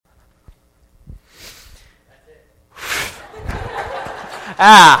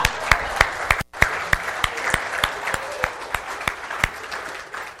Well,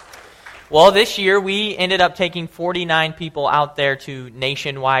 this year we ended up taking 49 people out there to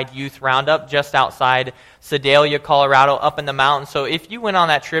Nationwide Youth Roundup just outside Sedalia, Colorado, up in the mountains. So if you went on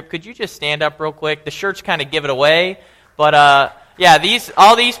that trip, could you just stand up real quick? The shirts kind of give it away. But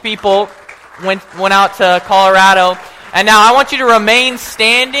all these people went out to Colorado. And now I want you to remain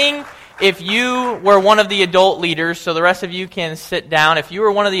standing if you were one of the adult leaders, so the rest of you can sit down. If you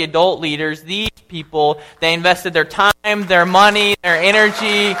were one of the adult leaders, these people, they invested their time, their money, their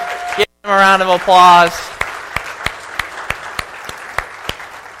energy. Give them a round of applause.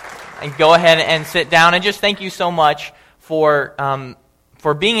 And go ahead and sit down. And just thank you so much for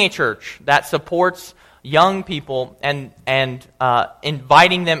being a church that supports young people and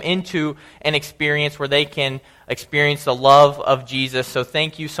inviting them into an experience where they can experience the love of Jesus. So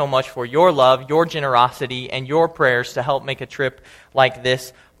thank you so much for your love, your generosity, and your prayers to help make a trip like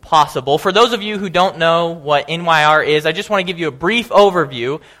this possible. For those of you who don't know what NYR is, I just want to give you a brief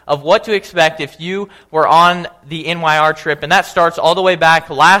overview of what to expect if you were on the NYR trip. And that starts all the way back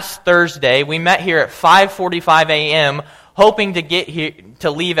last Thursday. We met here at 5:45 a.m., hoping to get here to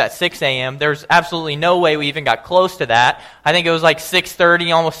leave at 6 a.m. There's absolutely no way we even got close to that. I think it was like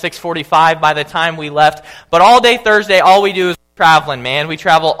 6:30, almost 6:45 by the time we left. But all day Thursday, all we do is traveling, man. We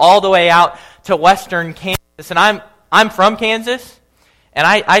travel all the way out to western Kansas. And I'm from Kansas, and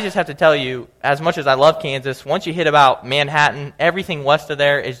I just have to tell you, as much as I love Kansas, once you hit about Manhattan, everything west of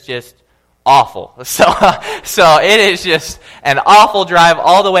there is just awful. So it is just an awful drive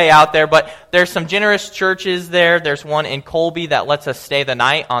all the way out there, but there's some generous churches there. There's one in Colby that lets us stay the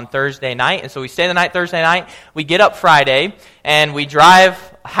night on Thursday night, and so we stay the night Thursday night. We get up Friday, and we drive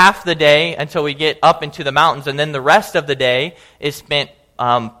half the day until we get up into the mountains, and then the rest of the day is spent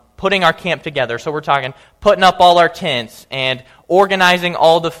putting our camp together. So we're talking putting up all our tents and organizing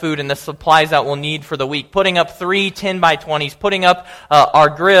all the food and the supplies that we'll need for the week, putting up 3 10x20s, putting up our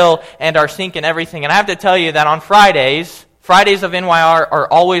grill and our sink and everything. And I have to tell you that on Fridays of NYR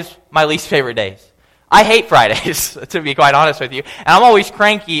are always my least favorite days. I hate Fridays, to be quite honest with you. And I'm always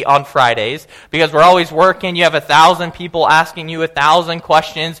cranky on Fridays because we're always working. You have 1,000 people asking you 1,000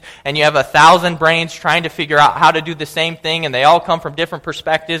 questions, and you have 1,000 brains trying to figure out how to do the same thing, and they all come from different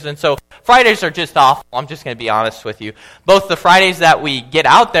perspectives. And so Fridays are just awful. I'm just going to be honest with you. Both the Fridays that we get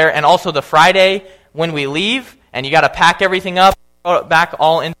out there and also the Friday when we leave, and you got to pack everything up, throw it back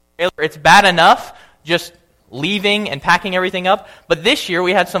all in the trailer. It's bad enough just leaving and packing everything up. But this year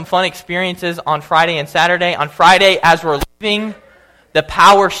we had some fun experiences on Friday and Saturday. On Friday, as we're leaving, the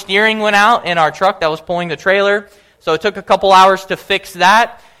power steering went out in our truck that was pulling the trailer. So it took a couple hours to fix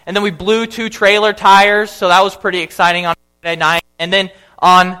that. And then we blew 2 trailer tires, so that was pretty exciting on Friday night. And then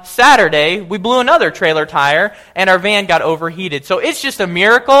on Saturday, we blew another trailer tire, and our van got overheated. So it's just a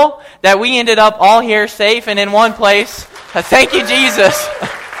miracle that we ended up all here safe and in one place. Thank you, Jesus.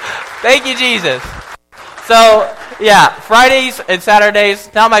 Thank you, Jesus. So, yeah, Fridays and Saturdays,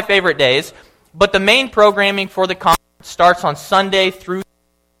 not my favorite days, but the main programming for the conference starts on Sunday through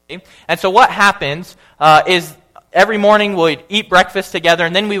Sunday. And so what happens is every morning we'd eat breakfast together,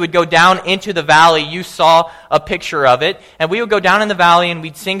 and then we would go down into the valley. You saw a picture of it. And we would go down in the valley, and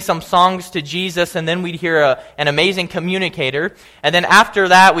we'd sing some songs to Jesus, and then we'd hear an amazing communicator. And then after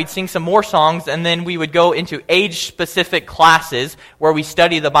that, we'd sing some more songs, and then we would go into age-specific classes where we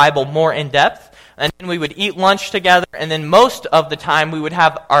study the Bible more in depth. And then we would eat lunch together, and then most of the time we would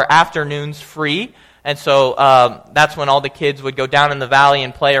have our afternoons free. And so that's when all the kids would go down in the valley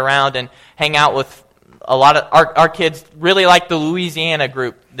and play around and hang out with a lot of our kids. Really like the Louisiana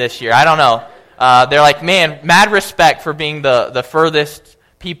group this year. I don't know. They're like, man, mad respect for being the furthest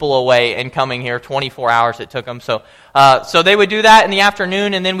people away and coming here. 24 hours it took them. So they would do that in the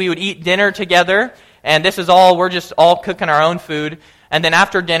afternoon, and then we would eat dinner together. And this is all, we're just all cooking our own food. And then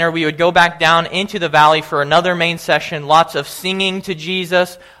after dinner, we would go back down into the valley for another main session, lots of singing to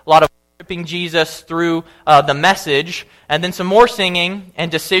Jesus, a lot of worshiping Jesus through the message, and then some more singing,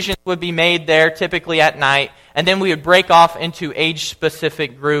 and decisions would be made there, typically at night. And then we would break off into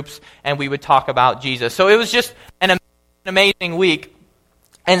age-specific groups, and we would talk about Jesus. So it was just an amazing week.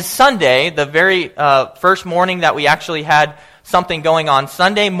 And Sunday, the very first morning that we actually had something going on,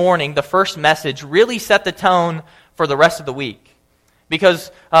 Sunday morning, the first message really set the tone for the rest of the week.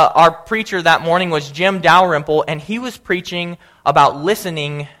 Because our preacher that morning was Jim Dalrymple, and he was preaching about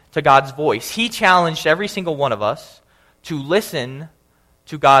listening to God's voice. He challenged every single one of us to listen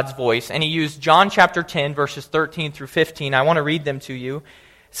to God's voice. And he used John chapter 10, verses 13 through 15. I want to read them to you. It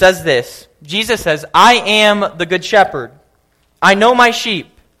says this, Jesus says, I am the good shepherd. I know my sheep,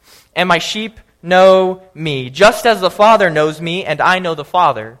 and my sheep know me, just as the Father knows me, and I know the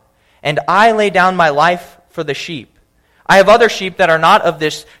Father. And I lay down my life for the sheep. I have other sheep that are not of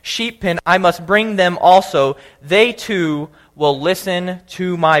this sheep pen. I must bring them also. They too will listen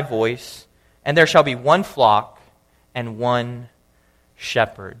to my voice, and there shall be one flock and one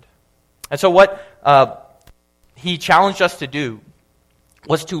shepherd. And so what he challenged us to do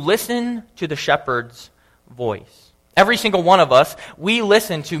was to listen to the shepherd's voice. Every single one of us, we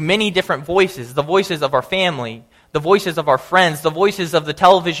listen to many different voices, the voices of our family, the voices of our friends, the voices of the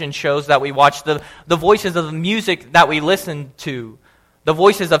television shows that we watch, the voices of the music that we listen to, the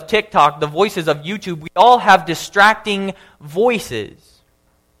voices of TikTok, the voices of YouTube. We all have distracting voices.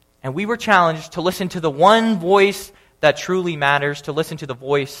 And we were challenged to listen to the one voice that truly matters, to listen to the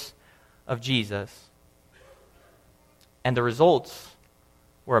voice of Jesus. And the results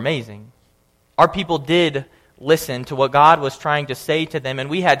were amazing. Our people did listen to what God was trying to say to them, and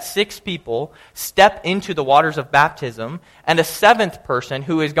we had 6 people step into the waters of baptism, and a 7th person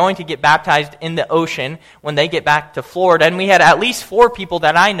who is going to get baptized in the ocean when they get back to Florida. And we had at least 4 people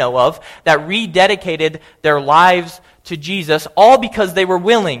that I know of that rededicated their lives to Jesus, all because they were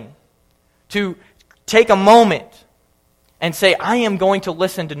willing to take a moment and say, I am going to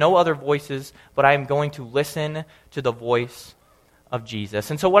listen to no other voices, but I am going to listen to the voice of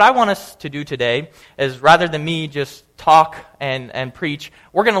Jesus. And so what I want us to do today is, rather than me just talk and preach,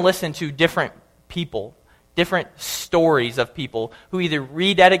 we're going to listen to different people, different stories of people who either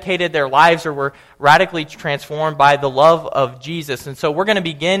rededicated their lives or were radically transformed by the love of Jesus. And so we're going to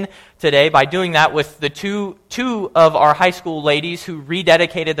begin today by doing that with the two of our high school ladies who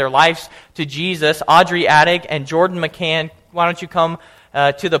rededicated their lives to Jesus, Audrey Addig and Jordan McCann. Why don't you come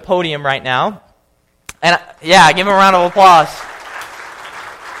to the podium right now? And yeah, give them a round of applause.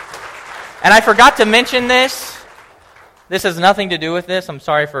 And I forgot to mention this. This has nothing to do with this. I'm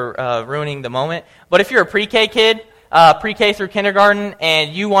sorry for ruining the moment. But if you're a pre-K kid, pre-K through kindergarten,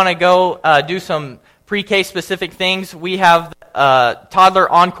 and you want to go do some pre-K specific things, we have Toddler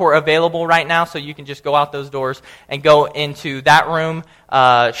Encore available right now, so you can just go out those doors and go into that room.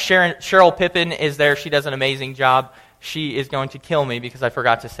 Cheryl Pippin is there. She does an amazing job. She is going to kill me because I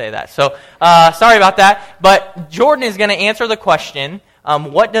forgot to say that. So sorry about that. But Jordan is going to answer the question,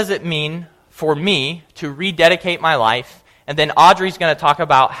 what does it mean for me to rededicate my life? And then Audrey's going to talk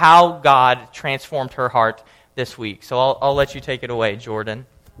about how God transformed her heart this week. So I'll let you take it away, Jordan.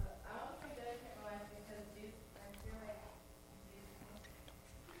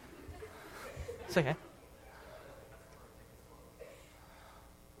 It's okay.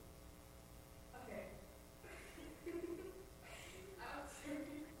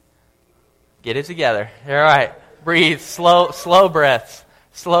 Get it together. All right. Breathe. Slow breaths.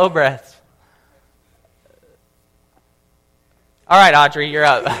 Slow breaths. All right, Audrey, you're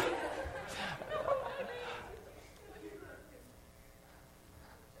up.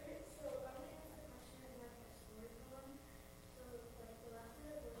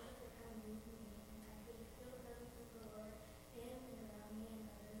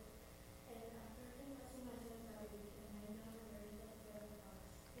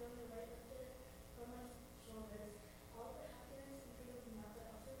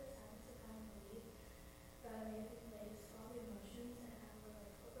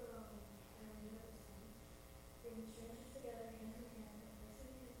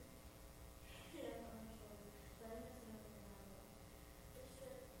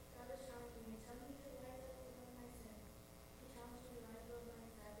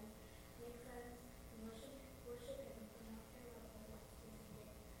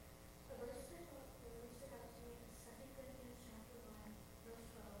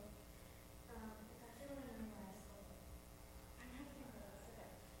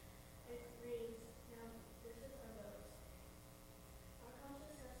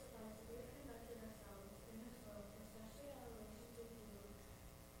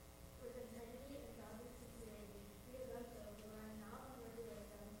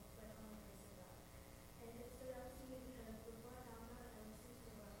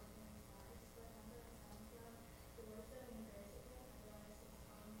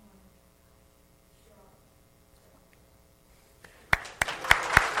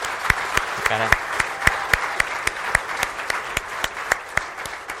 Got it.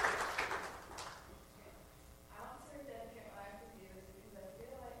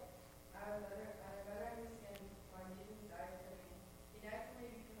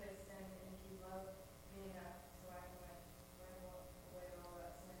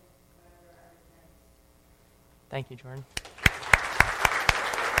 Thank you, Jordan.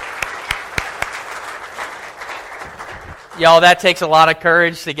 Y'all, that takes a lot of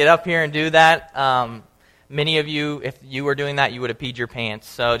courage to get up here and do that. Many of you, if you were doing that, you would have peed your pants.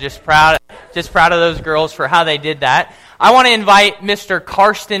 So just proud of those girls for how they did that. I want to invite Mr.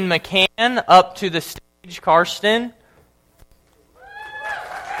 Karsten McCann up to the stage. Karsten.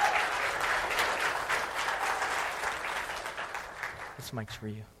 This mic's for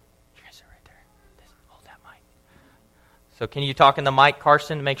you. You guys are right there. Hold that mic. So can you talk in the mic,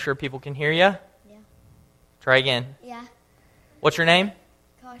 Karsten, to make sure people can hear you? Yeah. Try again. Yeah. What's your name?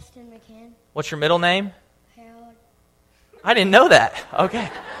 Karsten McCann. What's your middle name? Harold. I didn't know that. Okay.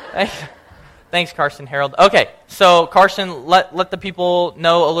 Thanks, Karsten. Harold. Okay, so Karsten, let the people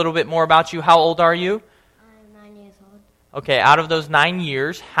know a little bit more about you. How old are you? I'm 9 years old. Okay, out of those 9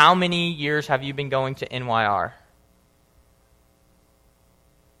 years, how many years have you been going to NYR?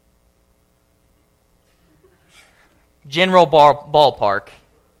 General ballpark.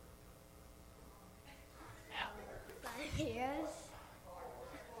 5 years.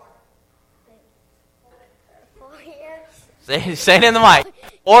 4 years. Say it in the mic.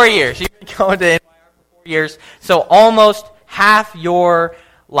 4 years. You've been going to NYR for 4 years. So almost half your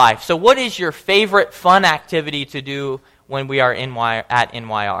life. So what is your favorite fun activity to do when we are at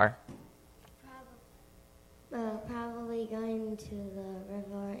NYR? Probably going to the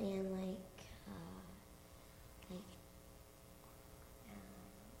river and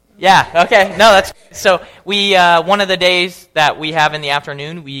Yeah, okay. No, that's so we one of the days that we have in the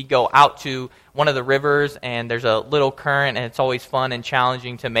afternoon, we go out to one of the rivers and there's a little current and it's always fun and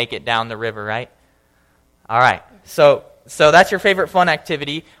challenging to make it down the river, right? All right. So that's your favorite fun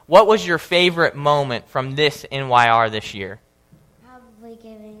activity. What was your favorite moment from this NYR this year? probably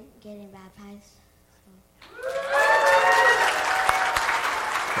getting baptized.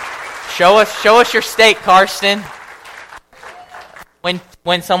 Show us your steak, Karsten.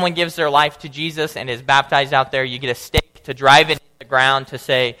 When someone gives their life to Jesus and is baptized out there, you get a stake to drive it into the ground to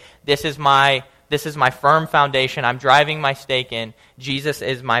say, this is my firm foundation. I'm driving my stake in. Jesus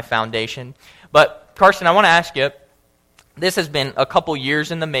is my foundation. But Karsten, I want to ask you, this has been a couple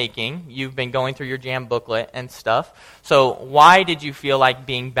years in the making. You've been going through your jam booklet and stuff. So why did you feel like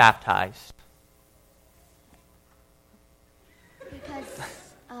being baptized?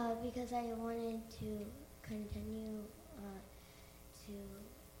 Because I wanted to continue to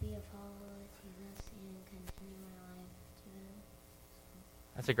be a follower of Jesus and continue my life to him.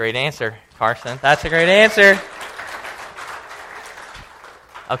 That's a great answer, Karsten. That's a great answer.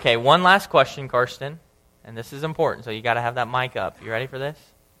 Okay, one last question, Karsten. And this is important, so you got to have that mic up. You ready for this?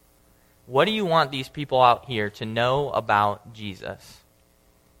 What do you want these people out here to know about Jesus?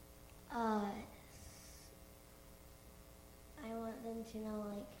 I want them to know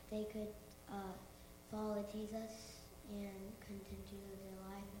they could follow Jesus and continue their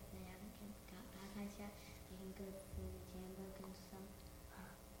life if they haven't got baptized yet. They can go through the jam book and stuff.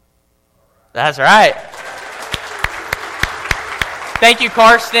 That's right. Thank you,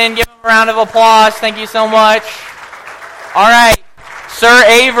 Karsten. Give him a round of applause. Thank you so much. All right. Sir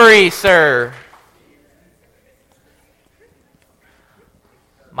Avery, sir.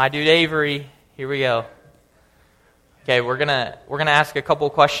 My dude Avery. Here we go. Okay, we're gonna ask a couple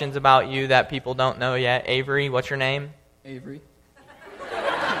questions about you that people don't know yet. Avery, what's your name? Avery.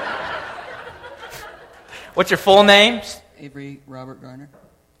 What's your full names? Avery Robert Garner.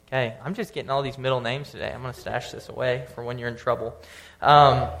 Okay, I'm just getting all these middle names today. I'm going to stash this away for when you're in trouble.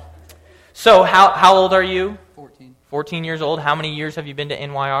 So how old are you? 14. 14 years old. How many years have you been to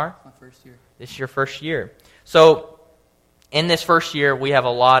NYR? My first year. This is your first year. So in this first year, we have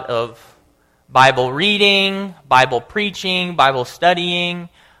a lot of Bible reading, Bible preaching, Bible studying.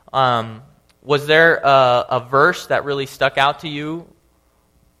 Was there a verse that really stuck out to you?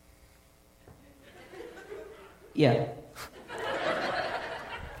 Yeah.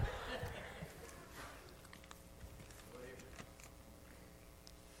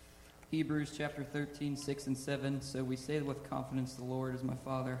 Hebrews chapter 13, 6 and 7. So we say with confidence, the Lord is my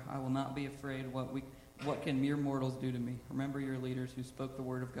Father. I will not be afraid what can mere mortals do to me. Remember your leaders who spoke the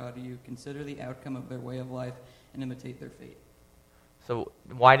word of God to you. Consider the outcome of their way of life and imitate their fate. So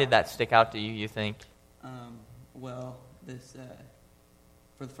why did that stick out to you, you think? For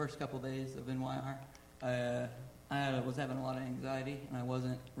the first couple days of NYR, I was having a lot of anxiety, and I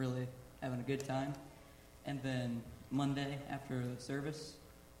wasn't really having a good time. And then Monday, after the service,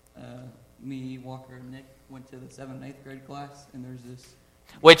 me, Walker, and Nick went to the 7th and 8th grade class, and there's this...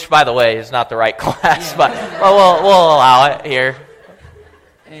 Which, by the way, is not the right class, but we'll allow it here.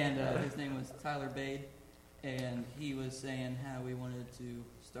 And his name was Tyler Bade, and he was saying how we wanted to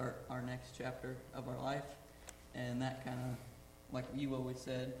start our next chapter of our life, and that kind of, like you always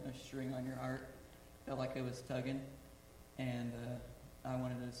said, a string on your heart, felt like it was tugging. and I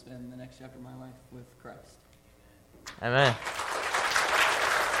wanted to spend the next chapter of my life with Christ. Amen.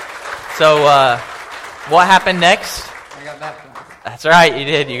 So, what happened next? I got baptized. That's right, you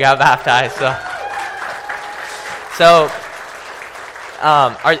did. You got baptized.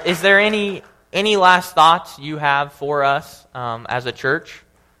 Is there any last thoughts you have for us as a church?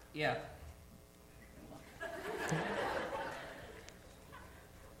 Yeah.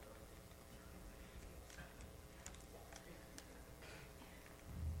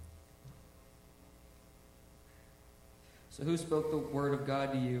 So who spoke the word of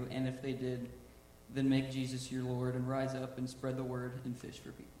God to you? And if they did, then make Jesus your Lord and rise up and spread the word and fish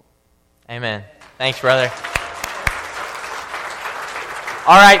for people. Amen. Thanks, brother.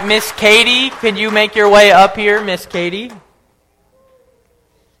 All right, Miss Katie, could you make your way up here, Miss Katie?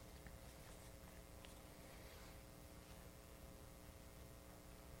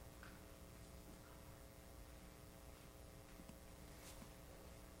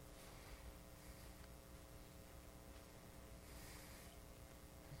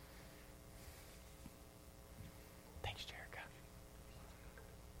 Thanks, Jerica.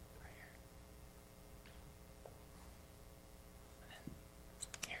 Right here.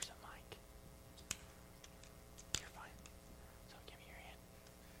 Here's a mic. You're fine. So give me your hand.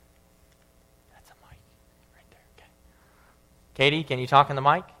 That's a mic right there. Okay. Katie, can you talk in the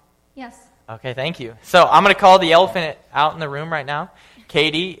mic? Yes. Okay, thank you. So I'm going to call the elephant out in the room right now.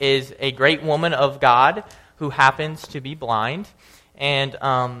 Katie is a great woman of God who happens to be blind. And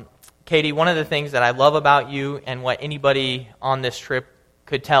Katie, one of the things that I love about you and what anybody on this trip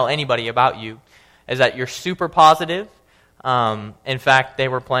could tell anybody about you is that you're super positive. In fact, they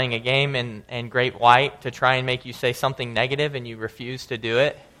were playing a game in Great White to try and make you say something negative, and you refused to do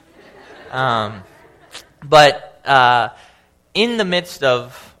it. But in the midst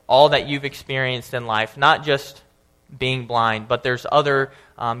of all that you've experienced in life, not just being blind, but there's other,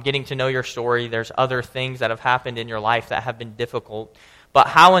 getting to know your story, there's other things that have happened in your life that have been difficult. But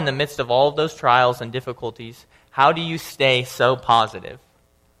how in the midst of all of those trials and difficulties, how do you stay so positive?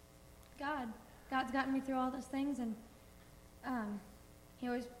 God's gotten me through all those things, and He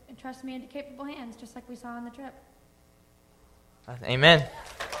always entrusts me into capable hands, just like we saw on the trip. Amen.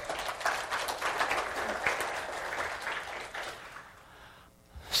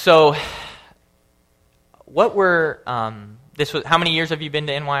 So, what were how many years have you been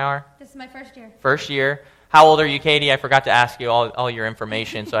to NYR? This is my first year. First year. How old are you, Katie? I forgot to ask you all your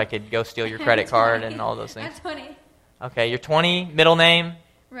information so I could go steal your credit card and all those things. I'm 20. Okay, you're 20. Middle name?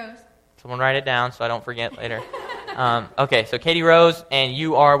 Rose. Someone write it down so I don't forget later. Okay, so Katie Rose, and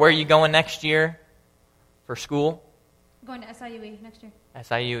where are you going next year for school? I'm going to SIUE next year.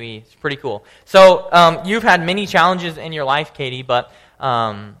 SIUE. It's pretty cool. So you've had many challenges in your life, Katie, but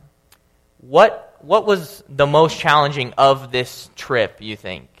what was the most challenging of this trip, you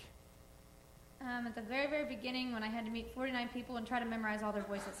think? At the very, very beginning, when I had to meet 49 people and try to memorize all their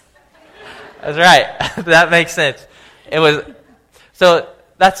voices. That's right. That makes sense. So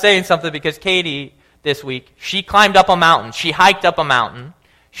that's saying something, because Katie, this week, she climbed up a mountain. She hiked up a mountain.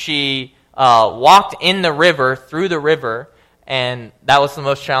 She walked in the river, through the river, and that was the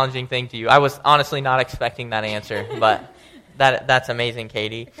most challenging thing to you. I was honestly not expecting that answer, but that's amazing,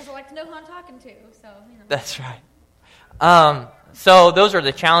 Katie. Because I like to know who I'm talking to, so, you know. That's right. So those are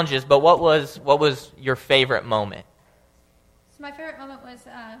the challenges, but what was your favorite moment? So my favorite moment was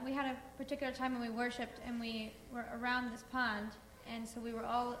we had a particular time when we worshiped, and we were around this pond, and so we were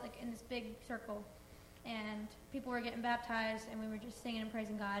all like in this big circle, and people were getting baptized, and we were just singing and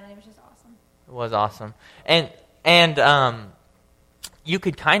praising God, and it was just awesome. It was awesome. And you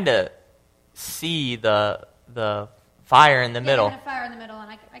could kind of see the fire in the middle. Yeah, we had a fire in the middle, and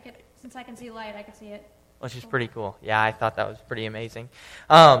I could, since I can see light, I could see it. Which is pretty cool. Yeah, I thought that was pretty amazing.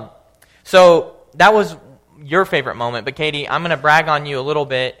 So that was your favorite moment. But Katie, I'm going to brag on you a little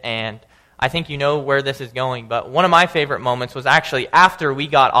bit, and I think you know where this is going. But one of my favorite moments was actually after we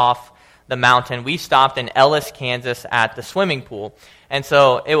got off the mountain. We stopped in Ellis, Kansas at the swimming pool. And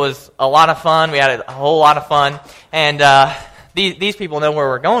so it was a lot of fun. We had a whole lot of fun. And these people know where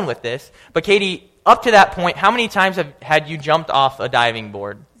we're going with this. But Katie, up to that point, how many times had you jumped off a diving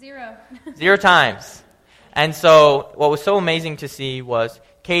board? 0. 0 times. And so what was so amazing to see was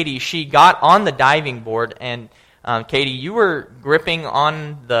Katie, she got on the diving board, and Katie, you were gripping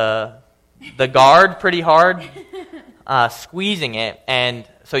on the guard pretty hard, squeezing it, and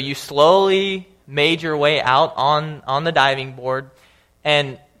so you slowly made your way out on the diving board,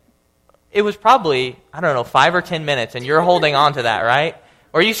 and it was probably, 5 or 10 minutes, and you're holding on to that, right?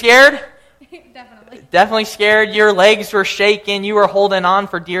 Were you scared? Definitely. Definitely scared. Your legs were shaking. You were holding on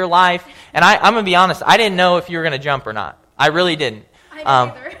for dear life. And I'm going to be honest, I didn't know if you were going to jump or not. I really didn't. I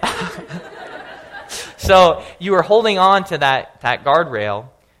didn't either. So you were holding on to that guardrail,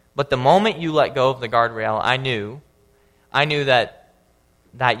 but the moment you let go of the guardrail, I knew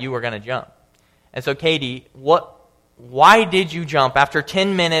that you were going to jump. And so, Katie, why did you jump? After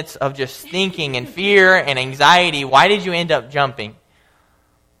 10 minutes of just thinking and fear and anxiety, why did you end up jumping?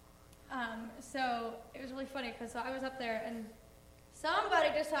 So it was really funny because I was up there and somebody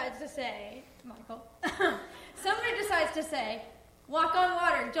decides to say, Michael, somebody decides to say, walk on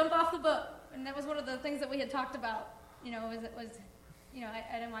water, jump off the boat. And that was one of the things that we had talked about, at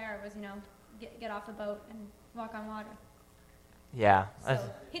NYR was, get off the boat and walk on water. Yeah. So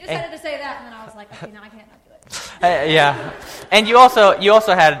he decided to say that, and then I was like, okay, no, I can't not do it. Yeah. And you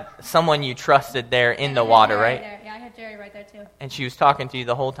also had someone you trusted there in the water, right? Yeah, I had Jerry right there too. And she was talking to you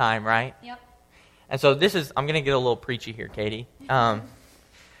the whole time, right? Yep. And so I'm going to get a little preachy here, Katie. But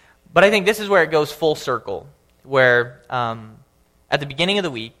I think this is where it goes full circle, where at the beginning of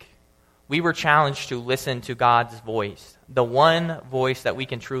the week, we were challenged to listen to God's voice, the one voice that we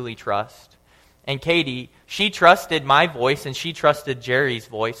can truly trust. And Katie, she trusted my voice and she trusted Jerry's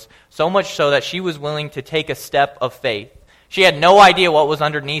voice, so much so that she was willing to take a step of faith. She had no idea what was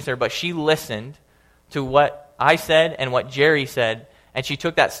underneath her, but she listened to what I said and what Jerry said, and she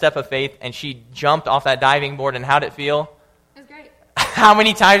took that step of faith and she jumped off that diving board. And how'd it feel? It was great. How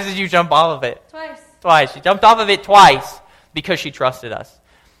many times did you jump off of it? Twice. She jumped off of it twice because she trusted us.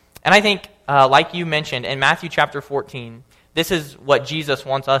 And I think, like you mentioned, in Matthew chapter 14, this is what Jesus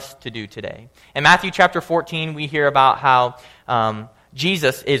wants us to do today. In Matthew chapter 14, we hear about how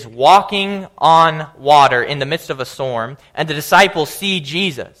Jesus is walking on water in the midst of a storm, and the disciples see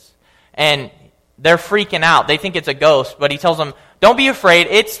Jesus. And they're freaking out. They think it's a ghost, but he tells them, don't be afraid,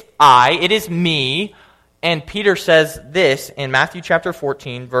 it is me. And Peter says this in Matthew chapter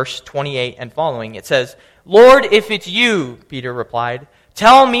 14, verse 28 and following. It says, Lord, if it's you, Peter replied,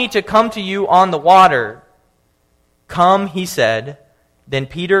 tell me to come to you on the water. Come, he said. Then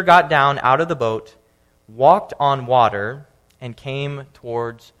Peter got down out of the boat, walked on water, and came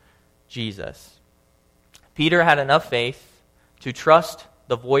towards Jesus. Peter had enough faith to trust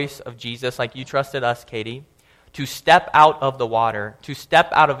the voice of Jesus like you trusted us, Katie, to step out of the water, to step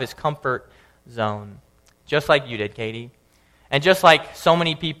out of his comfort zone, just like you did, Katie. And just like so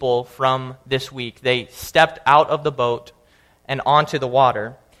many people from this week, they stepped out of the boat and onto the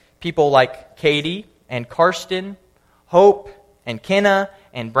water. People like Katie and Karsten, Hope and Kenna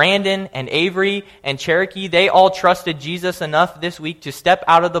and Brandon and Avery and Cherokee, they all trusted Jesus enough this week to step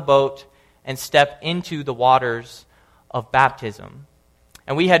out of the boat and step into the waters of baptism.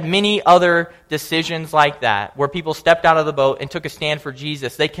 And we had many other decisions like that, where people stepped out of the boat and took a stand for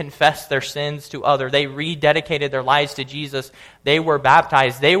Jesus. They confessed their sins to others. They rededicated their lives to Jesus. They were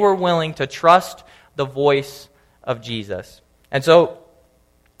baptized. They were willing to trust the voice of Jesus. And so,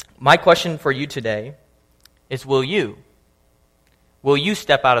 my question for you today is, will you? Will you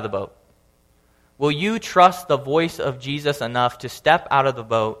step out of the boat? Will you trust the voice of Jesus enough to step out of the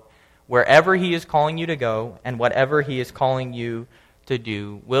boat wherever he is calling you to go and whatever he is calling you to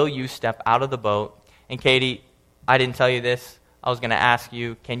do? Will you step out of the boat? And Katie, I didn't tell you this. I was going to ask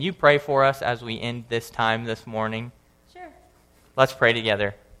you, can you pray for us as we end this time this morning? Sure. Let's pray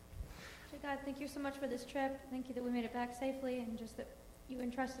together. God, thank you so much for this trip. Thank you that we made it back safely and just that you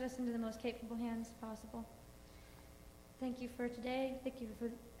entrusted us into the most capable hands possible. Thank you for today. Thank you for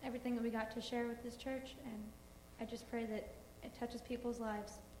everything that we got to share with this church. And I just pray that it touches people's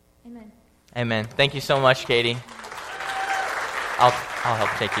lives. Amen. Amen. Thank you so much, Katie. I'll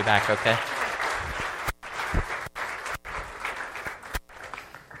help take you back, okay?